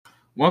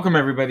Welcome,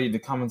 everybody, to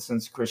Common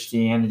Sense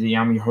Christianity.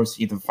 I'm your host,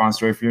 Ethan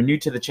Foster. If you're new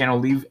to the channel,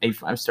 leave a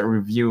 5-star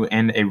review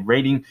and a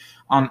rating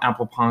on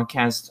Apple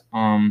Podcast.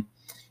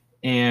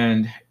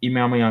 And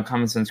email me on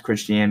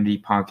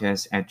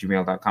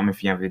commonsensechristianitypodcast@gmail.com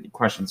if you have any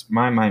questions.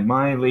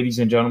 My, ladies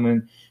and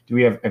gentlemen, do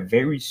we have a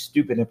very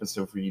stupid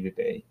episode for you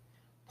today?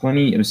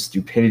 Plenty of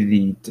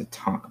stupidity to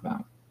talk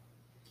about.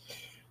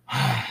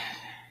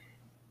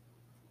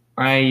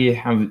 I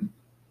have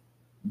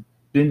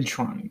been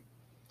trying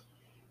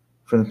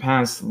for the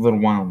past little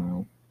while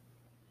now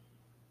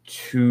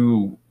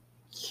to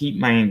keep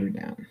my anger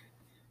down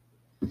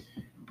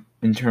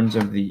in terms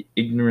of the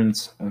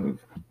ignorance of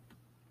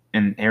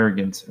and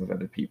arrogance of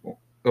other people.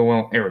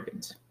 Well,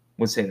 arrogance.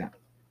 Let's say that.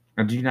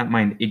 I do not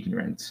mind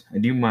ignorance. I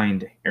do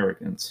mind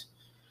arrogance.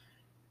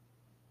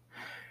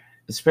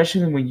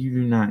 Especially when you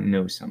do not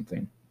know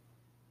something.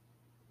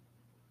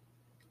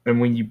 And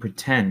when you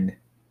pretend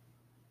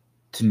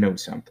to know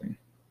something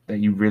that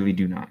you really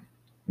do not.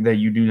 That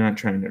you do not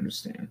try to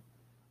understand.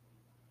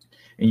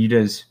 And you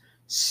just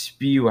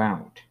spew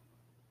out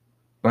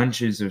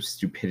bunches of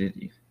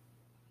stupidity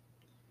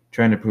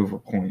trying to prove a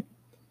point.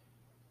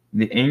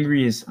 The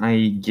angriest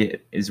I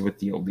get is with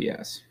the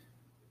LDS.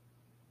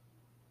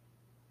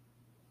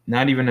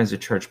 Not even as a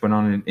church, but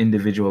on an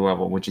individual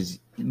level, which is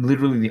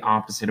literally the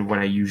opposite of what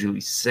I usually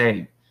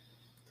say.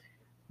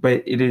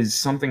 But it is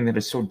something that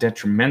is so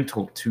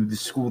detrimental to the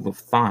school of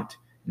thought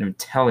and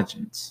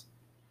intelligence.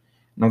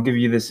 And I'll give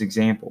you this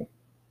example.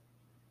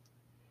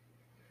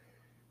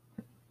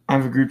 I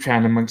have a group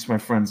chat amongst my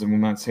friends, and will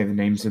not say the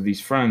names of these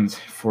friends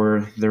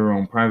for their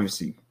own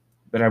privacy.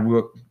 But I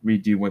will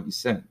read you what he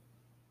said.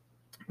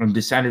 I've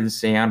decided to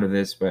stay out of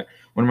this, but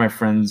one of my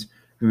friends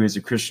who is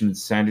a Christian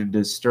decided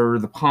to stir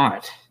the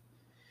pot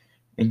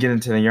and get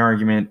into the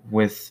argument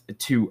with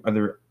two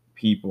other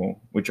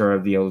people, which are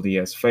of the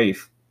LDS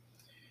faith.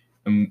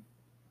 And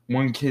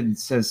one kid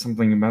says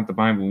something about the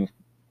Bible,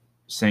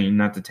 saying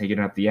not to take it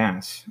out the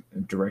ass, a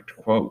direct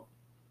quote.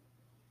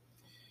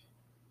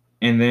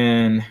 And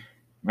then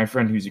my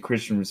friend who's a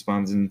Christian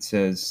responds and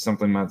says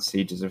something about the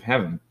stages of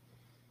heaven.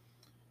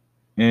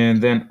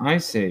 And then I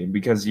say,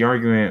 because the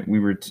argument we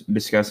were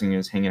discussing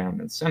is hanging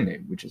out on Sunday,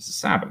 which is the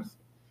Sabbath.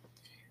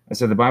 I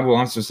said, the Bible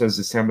also says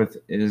the Sabbath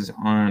is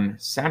on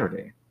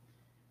Saturday.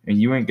 And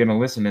you ain't going to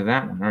listen to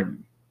that one, are you?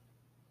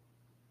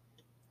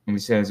 And he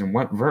says, in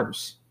what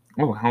verse?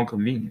 Oh, how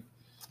convenient.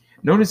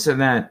 Notice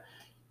that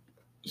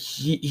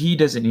he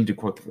doesn't need to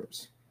quote the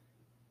verse.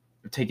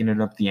 I'm taking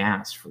it up the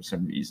ass for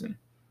some reason.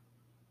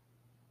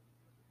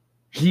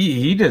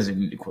 He doesn't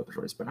need to quote the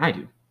verse, but I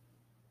do.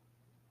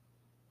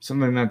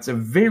 Something that's a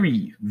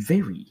very,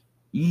 very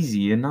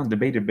easy and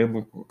non-debated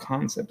biblical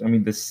concept. I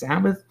mean, the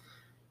Sabbath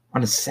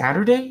on a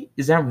Saturday?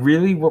 Is that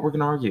really what we're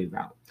going to argue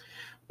about?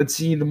 But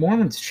see, the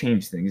Mormons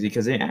change things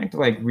because they act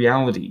like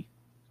reality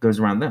goes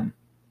around them,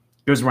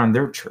 goes around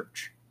their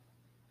church.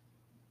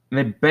 And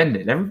they bend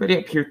it. Everybody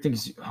up here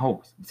thinks,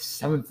 oh, the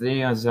seventh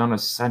day is on a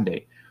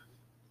Sunday.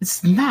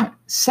 It's not.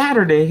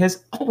 Saturday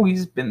has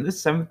always been the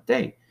seventh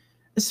day,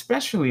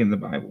 especially in the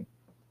Bible.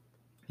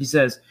 He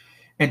says,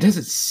 and does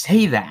it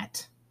say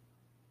that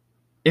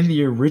in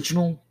the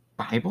original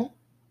Bible?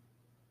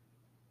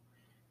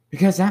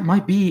 Because that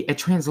might be a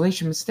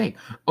translation mistake.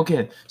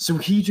 Okay, so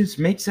he just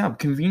makes up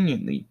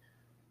conveniently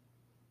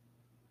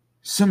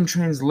some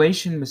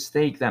translation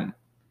mistake that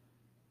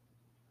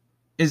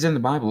is in the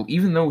Bible,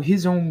 even though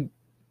his own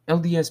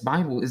LDS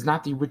Bible is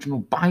not the original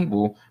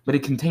Bible, but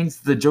it contains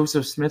the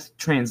Joseph Smith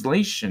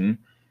translation,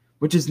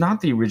 which is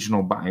not the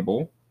original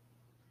Bible.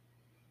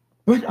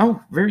 But,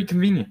 oh, very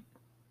convenient.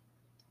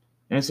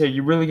 And I said,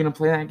 you really going to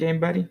play that game,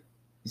 buddy?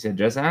 He said,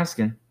 just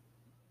asking.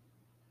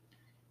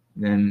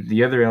 Then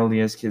the other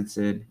LDS kid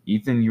said,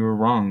 Ethan, you were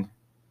wrong.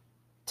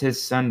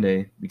 'Tis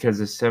Sunday, because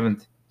the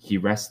seventh he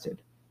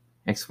rested.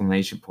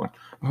 Exclamation point.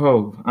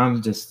 Oh,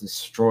 I'm just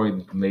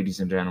destroyed, ladies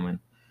and gentlemen.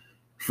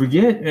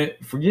 Forget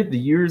the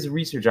years of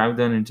research I've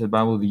done into the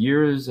Bible,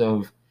 the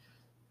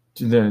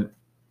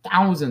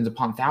thousands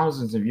upon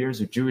thousands of years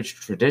of Jewish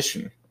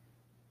tradition.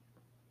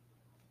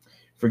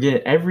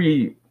 Forget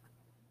every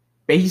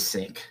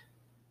basic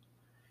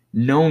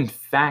known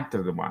fact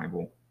of the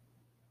Bible.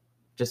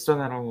 Just throw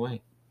that all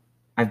away.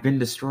 I've been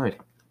destroyed.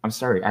 I'm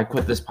sorry. I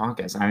quit this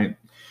podcast. I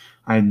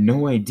had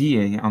no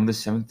idea on the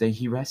seventh day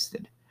he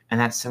rested.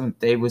 And that seventh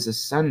day was a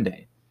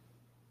Sunday.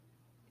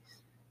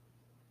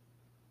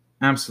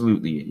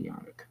 Absolutely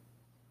idiotic.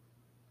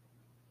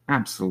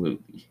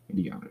 Absolutely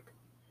idiotic.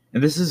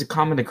 And this is a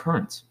common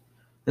occurrence.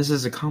 This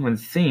is a common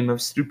theme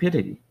of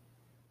stupidity.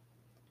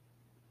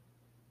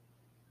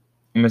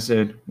 And I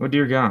said, oh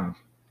dear God,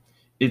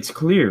 it's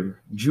clear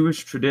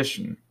Jewish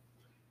tradition,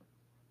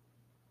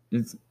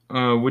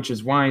 which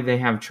is why they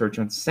have church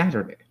on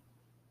Saturday.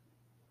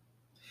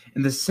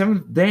 And the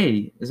seventh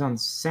day is on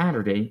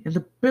Saturday in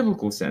the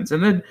biblical sense.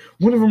 And then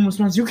one of them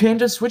responds, you can't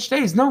just switch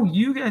days. No,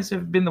 you guys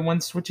have been the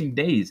ones switching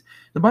days.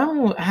 The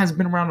Bible has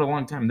been around a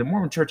long time. The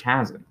Mormon church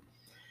hasn't.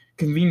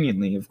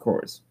 Conveniently, of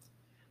course.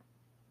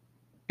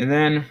 And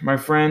then my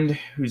friend,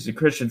 who's a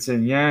Christian,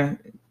 said, yeah,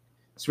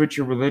 switch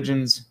your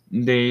religion's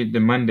day to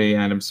Monday,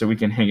 Adam, so we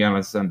can hang out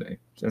on Sunday.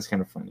 So that's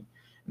kind of funny.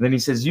 And then he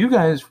says, you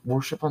guys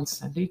worship on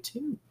Sunday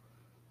too.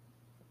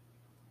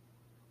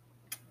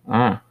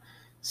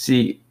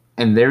 See,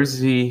 and there's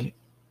the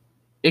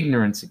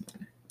ignorance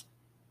again.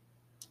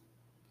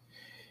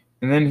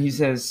 And then he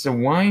says, so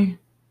why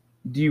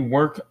do you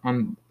work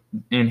on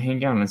and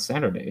hang out on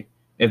Saturday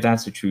if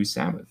that's a true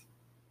Sabbath?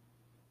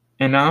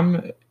 And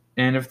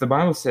if the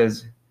Bible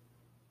says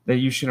that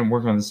you shouldn't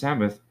work on the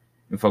Sabbath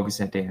and focus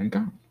that day on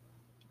God.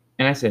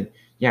 And I said,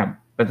 yeah,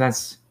 but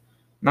that's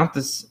not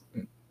this,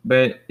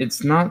 but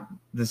it's not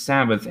the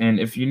Sabbath. And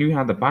if you knew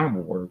how the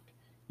Bible worked,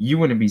 you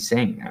wouldn't be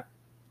saying that,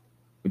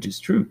 which is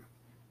true.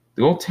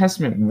 The Old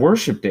Testament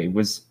worship day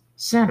was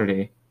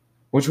Saturday,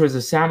 which was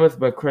a Sabbath,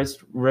 but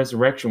Christ's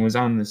resurrection was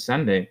on the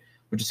Sunday,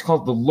 which is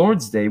called the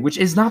Lord's Day, which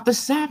is not the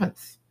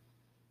Sabbath.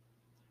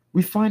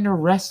 We find our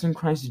rest in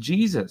Christ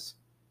Jesus,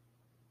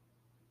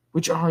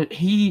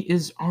 He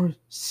is our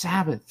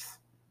Sabbath.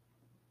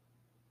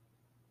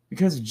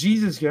 Because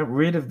Jesus got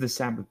rid of the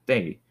Sabbath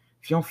day.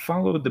 If y'all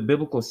followed the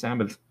biblical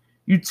Sabbath,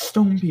 you'd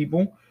stone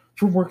people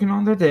for working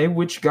on their day,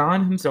 which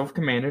God himself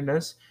commanded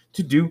us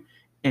to do,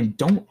 and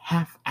don't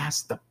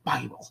half-ass the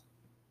Bible.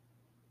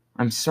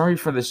 I'm sorry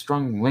for the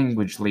strong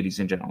language, ladies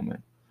and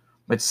gentlemen,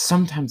 but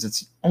sometimes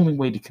it's the only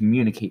way to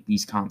communicate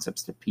these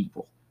concepts to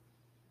people.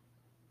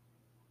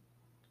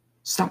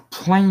 Stop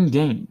playing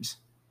games.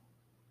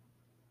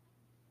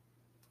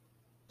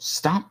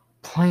 Stop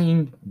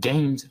playing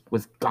games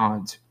with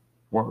God's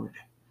word.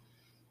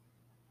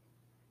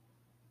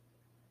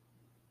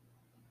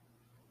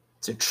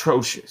 It's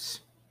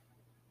atrocious.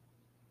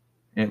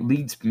 And it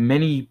leads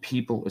many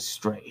people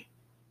astray.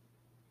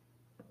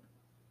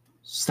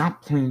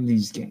 Stop playing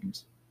these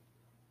games.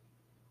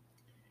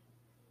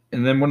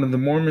 And then one of the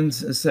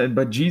Mormons said,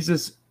 but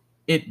Jesus,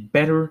 it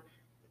better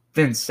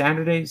than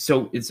Saturday,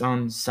 so it's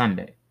on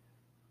Sunday.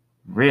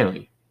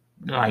 Really?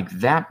 Like,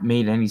 that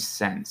made any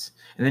sense.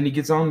 And then he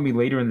gets on to me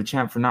later in the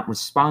chat for not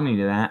responding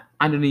to that.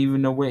 I didn't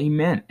even know what he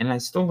meant, and I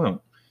still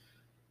don't.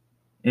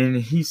 And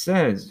he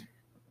says,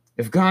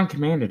 if God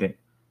commanded it,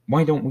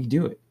 why don't we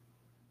do it?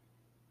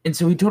 And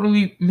so he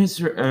totally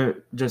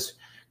just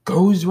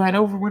goes right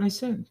over what I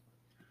said.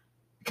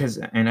 Because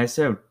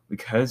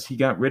he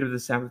got rid of the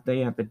Sabbath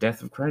day at the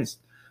death of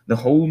Christ. The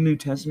whole New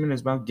Testament is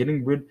about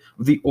getting rid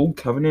of the old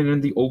covenant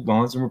and the old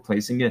laws and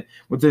replacing it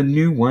with the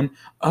new one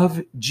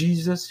of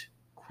Jesus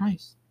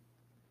Christ.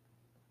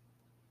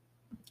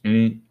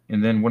 And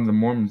then one of the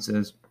Mormons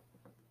says,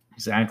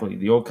 exactly,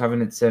 the old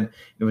covenant said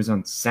it was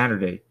on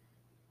Saturday,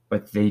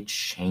 but they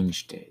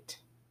changed it.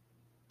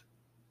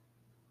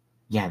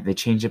 Yeah, they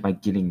changed it by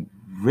getting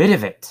rid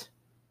of it.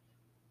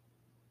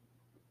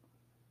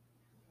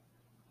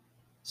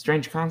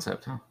 Strange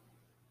concept, huh?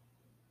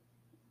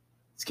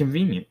 It's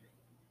convenient.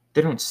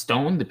 They don't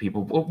stone the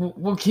people.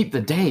 We'll keep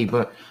the day,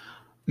 but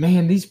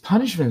man, these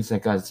punishments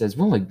that God says,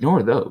 we'll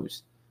ignore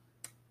those.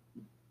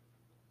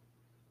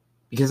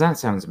 Because that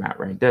sounds about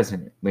right,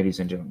 doesn't it, ladies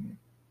and gentlemen?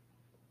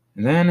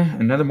 And then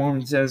another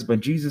Mormon says, but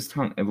Jesus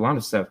taught a lot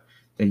of stuff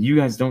that you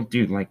guys don't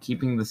do, like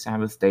keeping the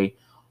Sabbath day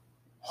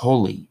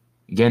holy.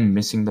 Again,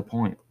 missing the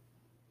point.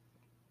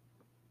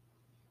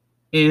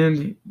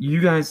 And you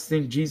guys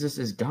think Jesus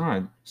is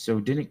God. So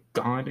didn't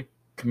God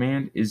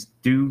command is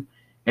do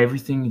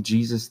everything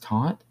Jesus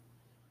taught?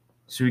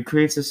 So he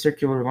creates a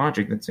circular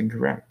logic that's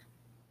incorrect.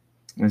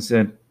 I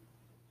said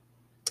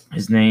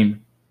his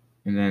name,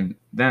 and then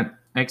that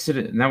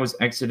was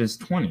Exodus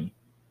 20,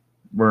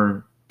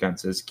 where God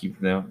says keep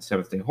the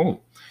Sabbath day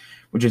holy,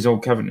 which is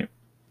Old Covenant.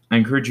 I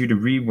encourage you to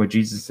read what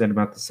Jesus said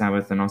about the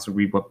Sabbath and also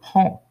read what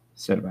Paul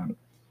said about it.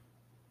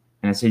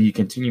 And I said, you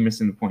continue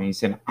missing the point. He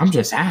said, I'm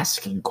just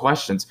asking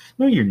questions.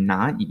 No, you're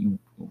not, you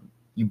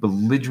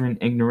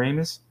belligerent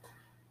ignoramus.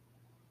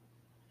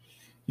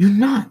 You're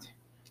not.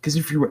 Because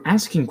if you were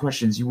asking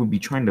questions, you would be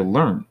trying to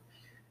learn.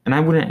 And I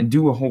wouldn't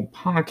do a whole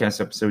podcast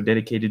episode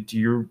dedicated to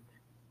your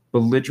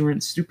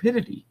belligerent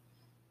stupidity.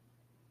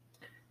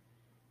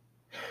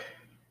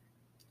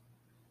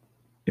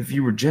 If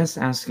you were just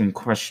asking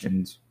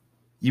questions,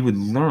 you would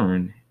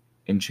learn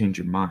and change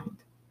your mind.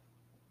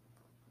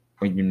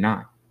 But you're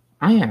not.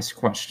 I ask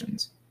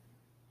questions,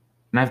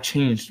 and I've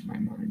changed my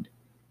mind.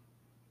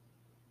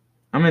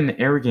 I'm an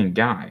arrogant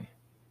guy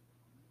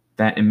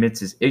that admits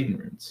his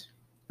ignorance.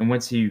 And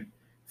once he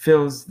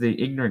fills the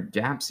ignorant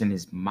gaps in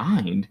his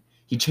mind,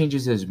 he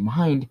changes his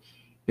mind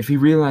if he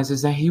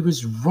realizes that he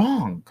was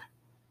wrong.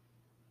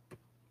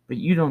 But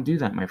you don't do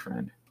that, my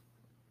friend.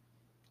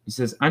 He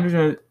says, I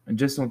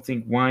just don't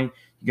think why you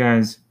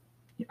guys,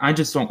 I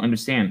just don't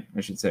understand,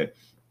 I should say,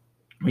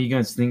 why you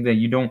guys think that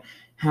you don't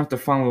have to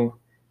follow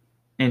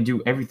and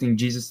do everything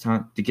Jesus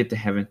taught to get to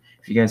heaven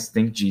if you guys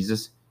think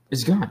Jesus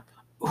is God.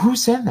 Who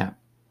said that?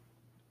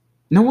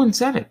 No one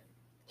said it.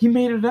 He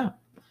made it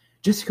up.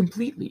 Just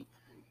completely.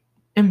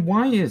 And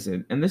why is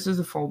it, and this is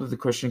the fault of the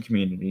Christian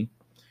community,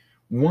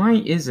 why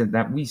is it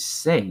that we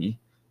say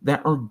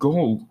that our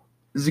goal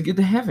is to get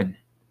to heaven?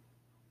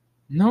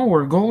 No,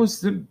 our goal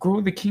is to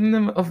grow the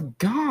kingdom of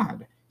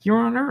God here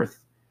on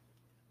earth.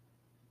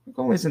 The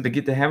goal isn't to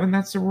get to heaven,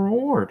 that's the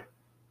reward.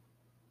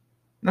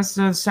 That's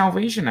the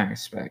salvation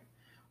aspect.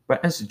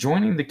 But us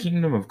joining the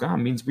kingdom of God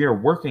means we are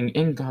working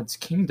in God's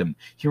kingdom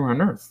here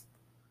on earth.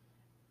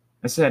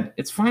 I said,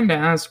 it's fine to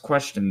ask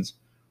questions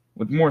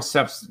with more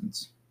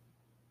substance.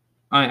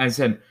 I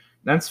said,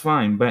 that's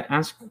fine, but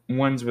ask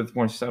ones with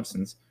more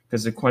substance,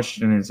 because the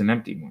question is an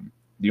empty one.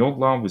 The old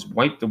law was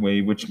wiped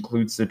away, which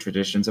includes the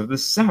traditions of the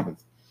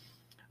Sabbath.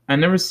 I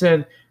never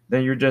said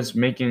that you're just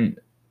making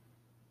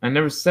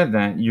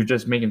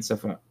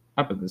stuff up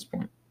at this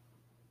point.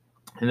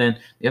 And then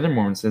the other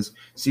Mormon says,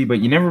 see, but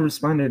you never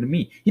responded to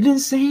me. He didn't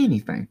say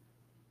anything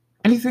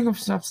of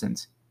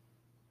substance.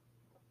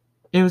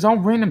 It was all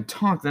random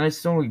talk that I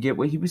still don't get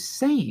what he was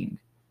saying.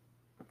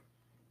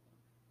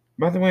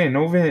 By the way, an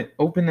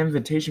open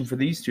invitation for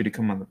these two to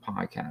come on the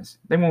podcast.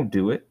 They won't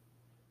do it.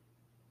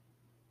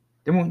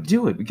 They won't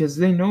do it because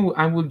they know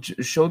I will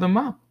show them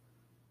up.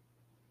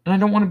 And I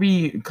don't want to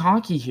be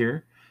cocky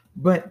here,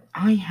 but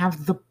I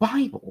have the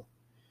Bible.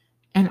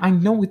 And I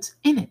know what's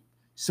in it.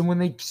 So when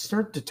they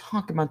start to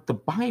talk about the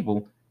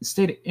Bible and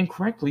state it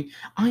incorrectly,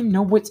 I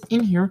know what's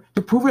in here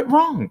to prove it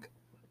wrong.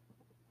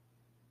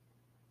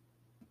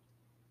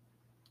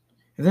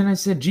 And then I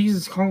said,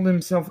 Jesus called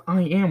himself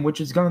I am,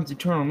 which is God's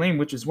eternal name,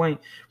 which is why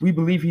we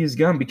believe he is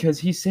God, because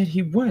he said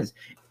he was.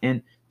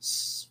 And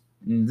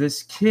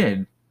this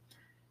kid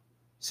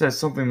says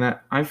something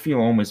that I feel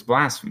almost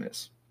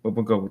blasphemous, but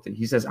we'll go with it.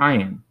 He says, I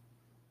am.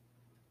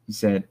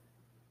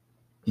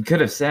 He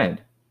could have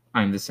said,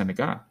 I am the Son of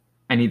God.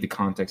 I need the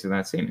context of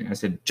that statement. I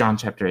said, John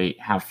chapter 8,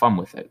 have fun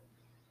with it.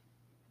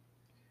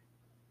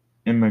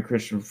 And my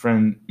Christian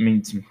friend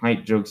made some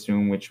hype jokes to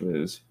him, which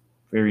was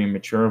very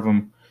immature of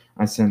him.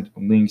 I sent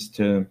links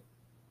to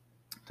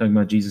talking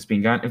about Jesus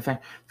being God. In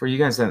fact, for you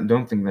guys that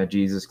don't think that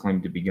Jesus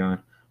claimed to be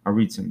God, I'll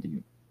read some to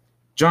you.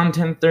 John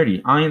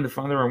 10:30, I and the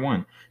Father are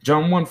one.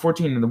 John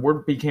 1:14, and the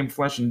Word became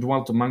flesh and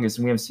dwelt among us,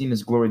 and we have seen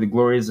his glory. The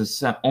glory is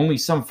the only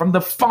Son from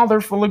the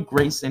Father, full of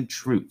grace and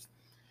truth.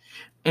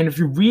 And if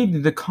you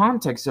read the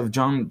context of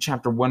John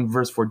chapter 1,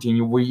 verse 14,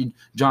 you read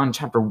John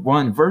chapter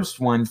 1, verse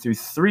 1 through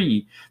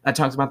 3, that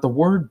talks about the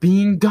Word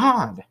being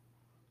God.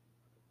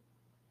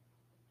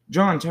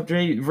 John chapter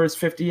 8, verse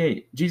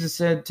 58, Jesus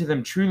said to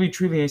them, truly,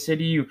 truly, I say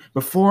to you,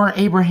 before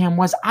Abraham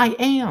was, I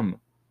am.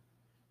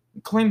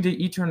 Claimed to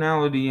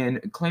eternality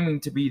and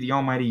claiming to be the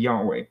Almighty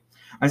Yahweh.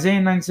 Isaiah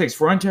 9:6,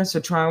 for unto us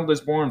a child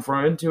is born, for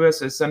unto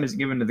us a son is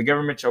given, to the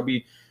government shall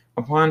be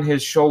upon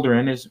his shoulder,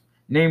 and his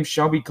name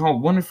shall be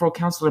called Wonderful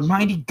Counselor,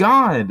 Mighty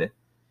God,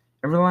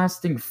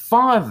 Everlasting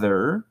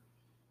Father,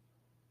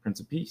 Prince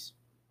of Peace.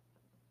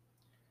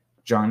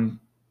 John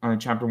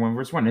chapter 1,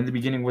 verse 1, in the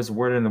beginning was the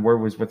Word, and the Word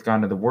was with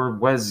God, and the Word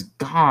was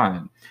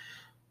God.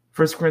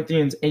 1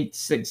 Corinthians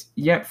 8:6,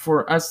 yet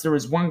for us there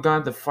is one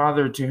God, the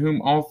Father, to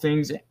whom all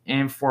things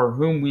and for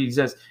whom we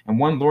exist, and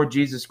one Lord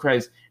Jesus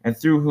Christ, and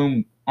through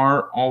whom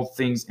are all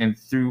things and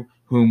through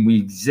whom we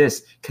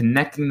exist,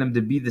 connecting them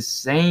to be the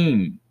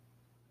same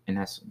in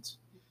essence.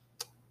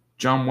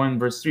 John 1,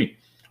 verse 3,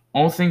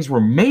 all things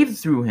were made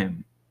through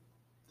him,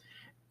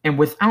 and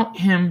without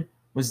him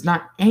was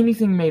not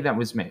anything made that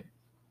was made.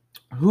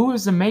 Who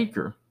is the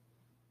maker?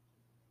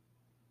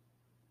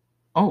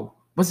 Oh,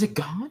 was it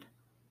God?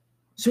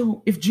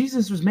 So if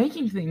Jesus was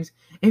making things,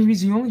 and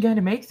he's the only guy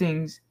to make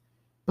things,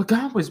 but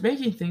God was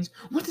making things,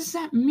 what does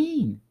that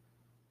mean?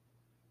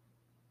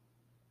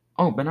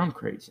 Oh, but I'm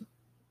crazy.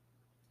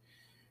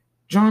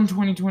 John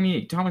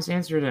 20:28, Thomas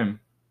answered him,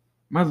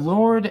 my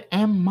Lord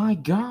and my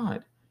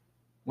God,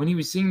 when he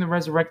was seeing the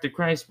resurrected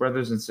Christ,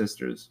 brothers and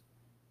sisters.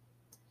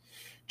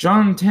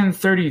 John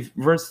 10:30,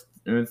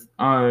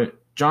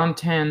 John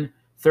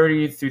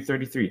 10:30 through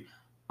 33,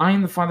 I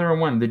and the Father are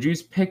one. The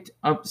Jews picked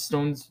up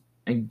stones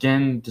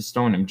again to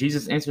stone him.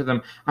 Jesus answered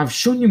them, I've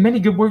shown you many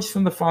good works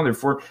from the Father.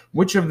 For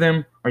which of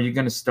them are you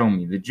going to stone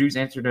me? The Jews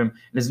answered him,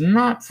 it is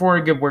not for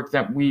a good work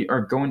that we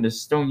are going to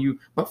stone you,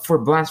 but for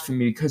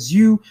blasphemy, because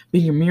you,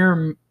 being a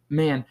mere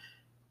man,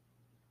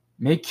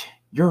 make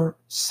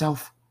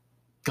yourself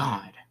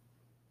God.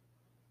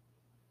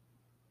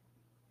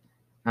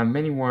 I have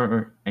many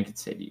more I could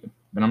say to you,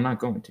 but I'm not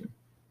going to,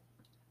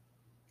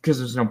 because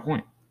there's no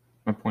point.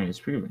 My point is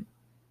proven.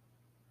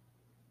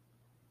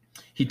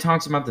 He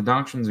talks about the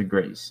doctrines of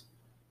grace.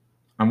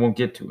 I won't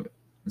get to it.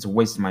 It's a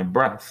waste of my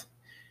breath.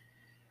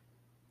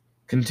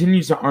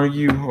 Continues to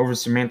argue over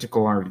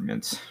semantical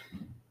arguments.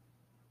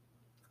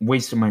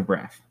 Waste of my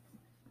breath.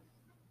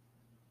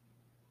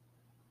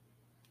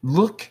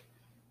 Look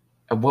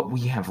at what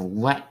we have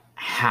let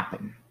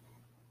happen.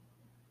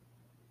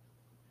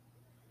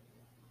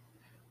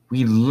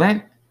 We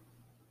let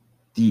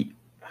the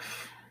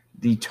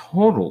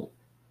total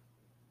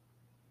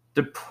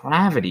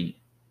depravity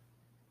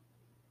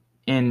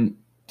and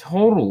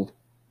total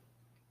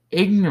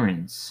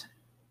ignorance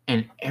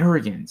and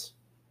arrogance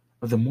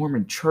of the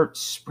Mormon church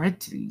spread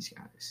to these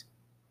guys.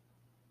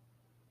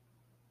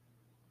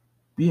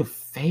 We have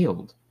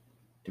failed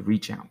to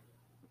reach out.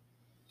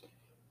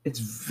 It's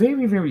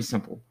very, very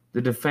simple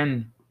to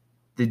defend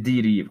the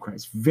deity of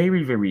Christ.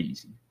 Very, very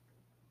easy.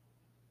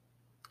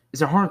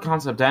 is a hard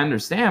concept to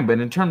understand, but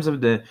in terms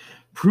of the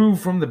proof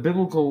from the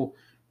biblical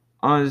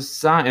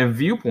side and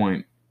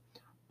viewpoint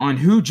on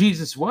who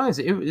Jesus was,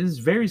 it is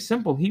very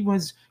simple. He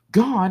was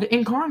God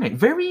incarnate.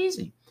 Very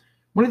easy.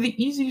 One of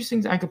the easiest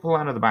things I could pull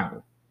out of the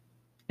Bible.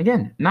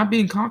 Again, not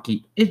being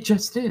cocky, it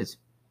just is.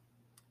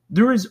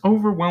 There is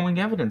overwhelming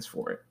evidence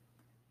for it.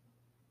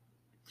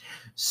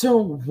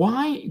 So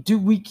why do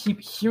we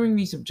keep hearing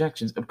these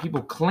objections of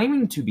people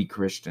claiming to be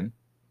Christian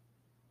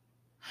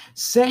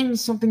saying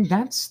something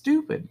that's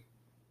stupid?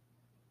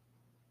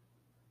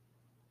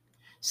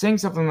 Saying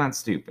something that's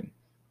stupid.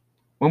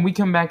 When we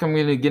come back, I'm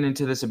going to get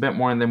into this a bit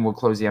more, and then we'll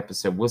close the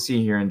episode. We'll see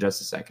you here in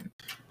just a second.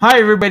 Hi,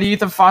 everybody.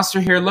 Ethan Foster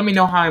here. Let me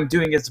know how I'm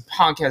doing as a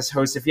podcast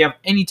host. If you have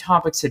any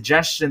topic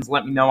suggestions,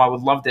 let me know. I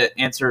would love to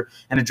answer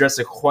and address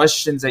the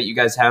questions that you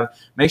guys have.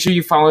 Make sure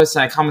you follow us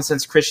at Common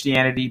Sense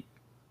Christianity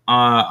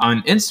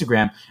on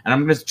Instagram, and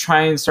I'm going to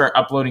try and start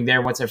uploading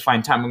there once I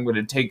find time. I'm going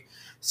to take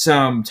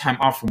some time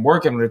off from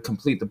work. I'm going to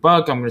complete the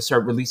book. I'm going to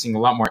start releasing a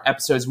lot more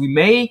episodes. We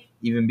may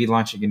even be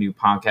launching a new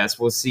podcast.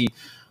 We'll see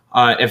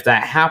if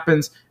that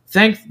happens.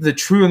 Thank the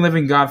true and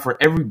living God for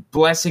every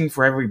blessing,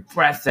 for every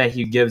breath that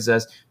he gives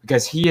us,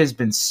 because he has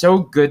been so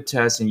good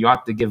to us, and you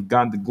ought to give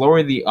God the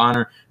glory, the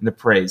honor, and the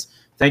praise.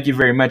 Thank you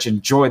very much.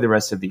 Enjoy the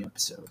rest of the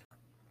episode.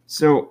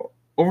 So,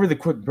 over the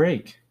quick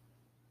break,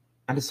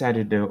 I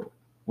decided to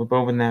whip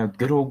open that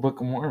good old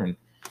Book of Mormon.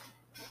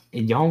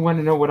 And y'all want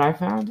to know what I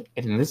found?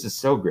 And this is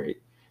so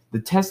great. The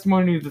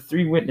testimony of the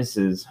three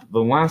witnesses, the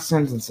last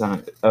sentence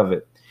of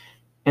it.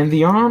 And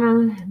the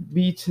honor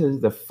be to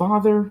the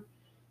Father,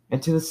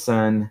 and to the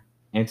Son,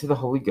 and to the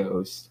Holy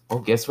Ghost. Oh,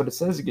 guess what it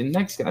says again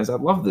next, guys? I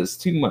love this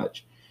too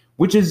much.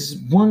 Which is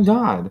one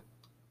God.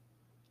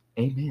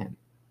 Amen.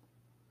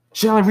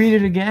 Shall I read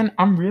it again?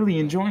 I'm really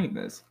enjoying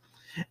this.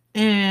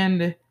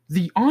 And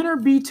the honor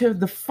be to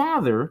the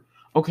Father.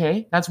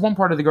 Okay, that's one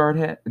part of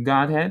the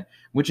Godhead,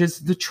 which is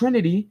the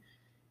Trinity.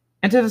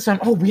 And to the Son.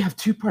 Oh, we have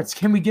two parts.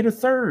 Can we get a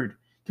third?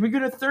 Can we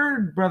get a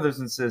third, brothers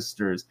and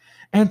sisters?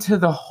 And to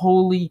the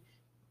Holy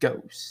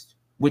Ghost,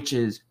 which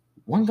is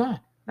one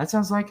God. That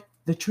sounds like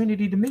the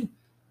Trinity to me.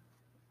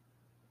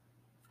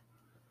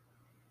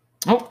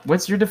 Oh,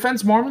 what's your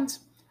defense, Mormons?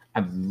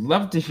 I'd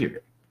love to hear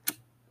it.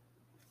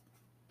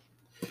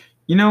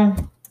 You know,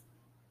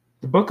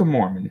 the Book of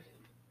Mormon,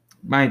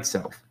 by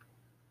itself,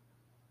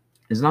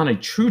 is not a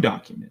true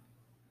document,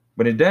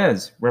 but it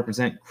does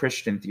represent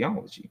Christian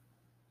theology.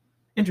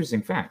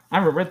 Interesting fact. I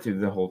haven't read through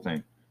the whole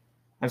thing.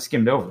 I've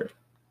skimmed over it.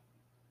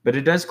 But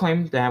it does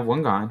claim to have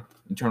one God,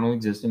 eternal,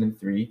 existent in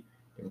three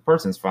different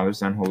persons, Father,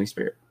 Son, Holy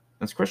Spirit.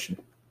 That's Christian.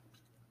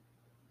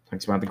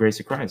 Talks about the grace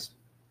of Christ.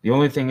 The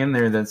only thing in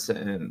there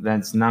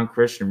that's not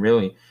Christian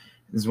really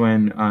is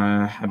when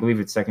I believe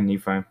it's 2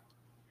 Nephi.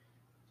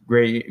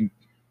 Great,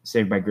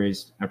 saved by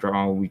grace after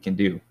all we can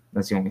do.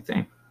 That's the only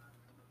thing.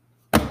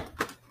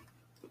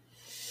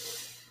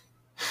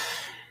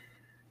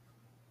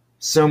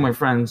 So, my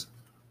friends,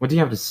 what do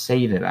you have to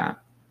say to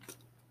that?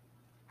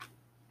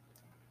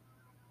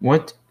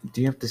 What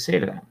do you have to say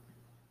to that?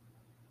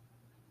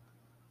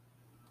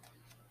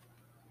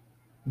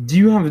 Do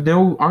you have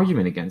no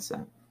argument against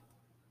that?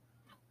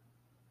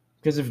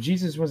 Because if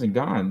Jesus wasn't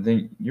God,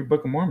 then your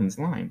Book of Mormon's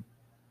lying.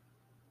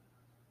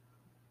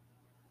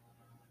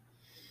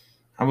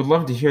 I would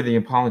love to hear the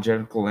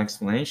apologetical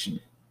explanation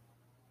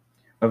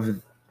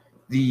of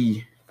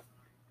the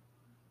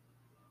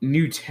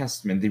New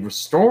Testament, the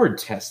Restored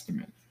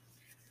Testament,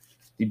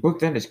 the book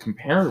that is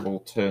comparable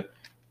to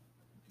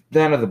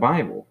that of the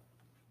Bible.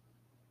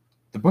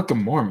 The Book of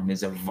Mormon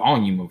is a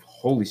volume of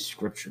Holy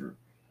Scripture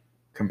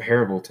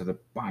comparable to the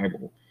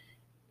Bible.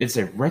 It's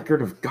a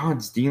record of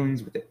God's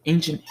dealings with the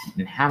ancient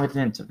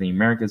inhabitants of the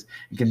Americas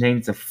and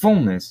contains the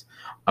fullness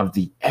of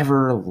the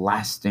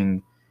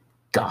everlasting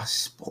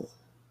gospel.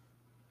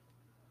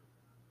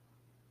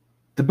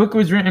 The book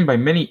was written by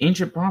many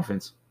ancient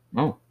prophets.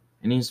 Oh,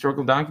 any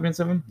historical documents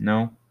of them?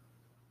 No.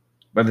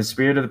 By the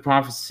spirit of the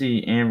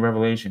prophecy and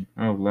revelation.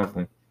 Oh,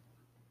 lovely.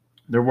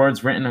 Their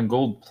words written on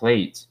gold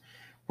plates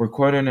were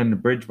quoted and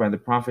abridged by the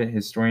prophet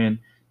historian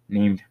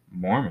named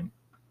Mormon.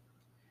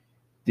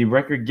 The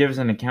record gives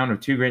an account of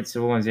two great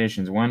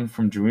civilizations, one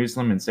from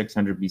Jerusalem in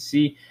 600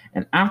 BC,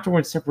 and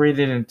afterwards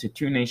separated into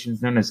two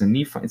nations known as the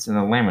Nephites and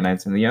the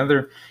Lamanites, and the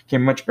other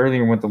came much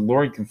earlier when the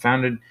Lord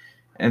confounded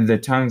the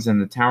tongues in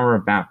the Tower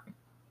of Babel.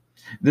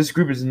 This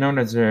group is known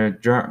as the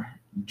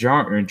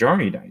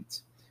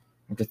Jaredites.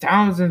 After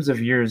thousands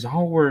of years,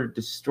 all were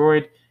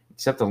destroyed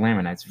except the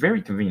Lamanites.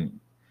 Very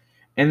convenient.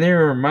 And they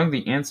are among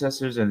the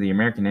ancestors of the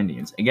American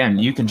Indians. Again,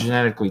 you can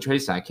genetically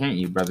trace that, can't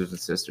you, brothers and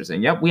sisters?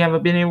 And yet we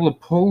haven't been able to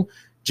pull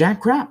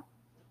jack crap.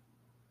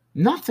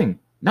 Nothing.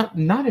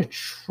 Not a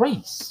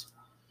trace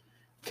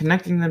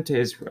connecting them to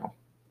Israel.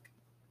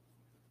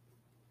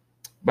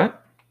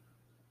 But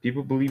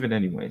people believe it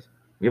anyways.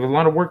 We have a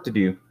lot of work to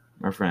do,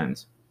 my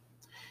friends.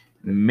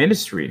 The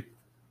ministry,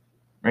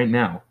 right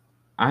now,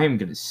 I am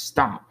going to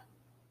stop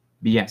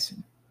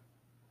BSing.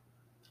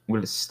 I'm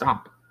going to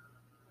stop.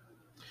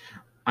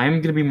 I am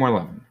going to be more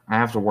loving. I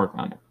have to work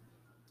on it.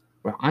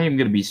 But I am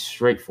going to be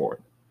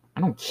straightforward.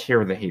 I don't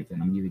care the hate that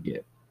I'm going to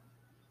get.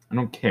 I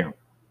don't care.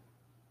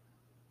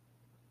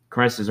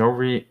 Christ has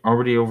already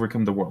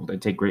overcome the world. I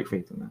take great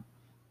faith in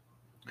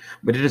that.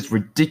 But it is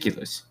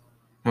ridiculous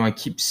how I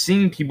keep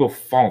seeing people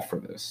fall for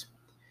this.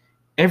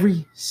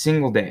 Every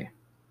single day,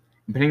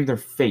 putting their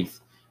faith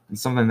in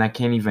something that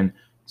can't even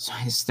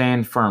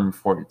stand firm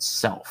for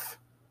itself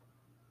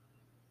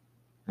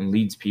and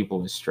leads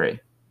people astray.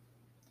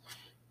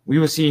 We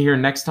will see you here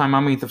next time.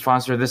 I'm Ethan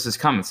Foster. This is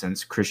Common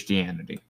Sense Christianity.